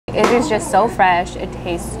it is just so fresh. It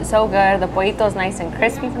tastes so good. The pollito is nice and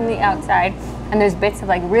crispy from the outside, and there's bits of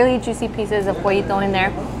like really juicy pieces of pollito in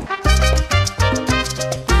there.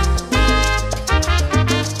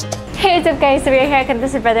 Hey, what's up guys? So we're here at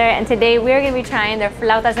Carnitas El Brother, and today we're going to be trying their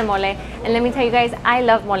flautas de mole. And let me tell you guys, I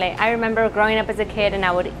love mole. I remember growing up as a kid and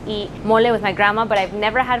I would eat mole with my grandma, but I've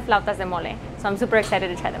never had flautas de mole. So I'm super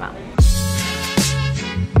excited to try them out.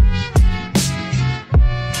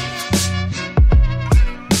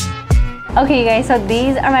 Okay, you guys, so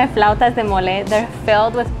these are my flautas de mole. They're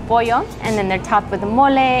filled with pollo, and then they're topped with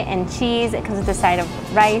mole and cheese. It comes with a side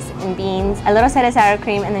of rice and beans, a little side of sour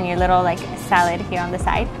cream, and then your little like salad here on the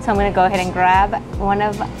side. So I'm gonna go ahead and grab one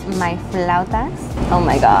of my flautas. Oh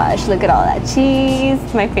my gosh, look at all that cheese.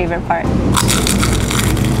 It's my favorite part.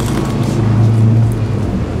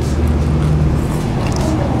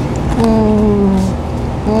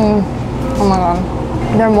 Oh my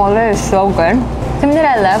god, their mole is so good. Something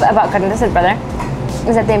that I love about Carnitas El Brother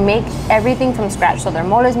is that they make everything from scratch. So their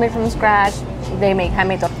mole is made from scratch, they make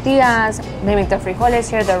handmade tortillas, they make their frijoles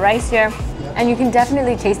here, the rice here, and you can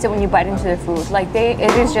definitely taste it when you bite into their food. Like it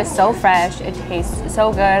is just so fresh, it tastes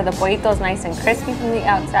so good. The pollito is nice and crispy from the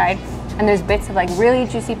outside, and there's bits of like really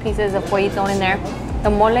juicy pieces of pollito in there.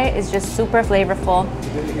 The mole is just super flavorful.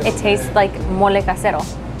 It tastes like mole casero.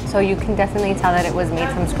 So you can definitely tell that it was made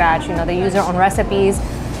from scratch. You know, they use their own recipes.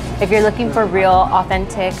 If you're looking for real,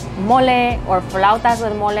 authentic mole or flautas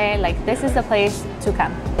with mole, like this is the place to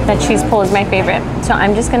come. The cheese pull is my favorite. So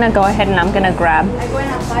I'm just gonna go ahead and I'm gonna grab,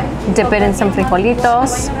 dip it in some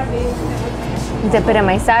frijolitos, dip it in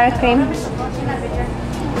my sour cream.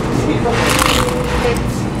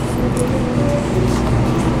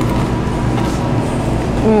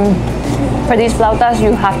 For these flautas,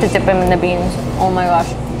 you have to dip them in the beans. Oh my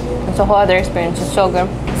gosh, it's a whole other experience. It's so good.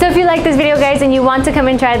 So if you like this video, guys, and you want to come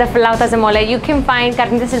and try the flautas de mole, you can find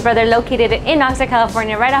Carnitas El Brother located in Oxnard,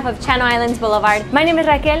 California, right off of Channel Islands Boulevard. My name is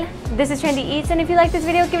Raquel. This is Trendy Eats, and if you like this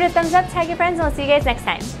video, give it a thumbs up, tag your friends, and I'll see you guys next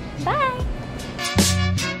time. Bye!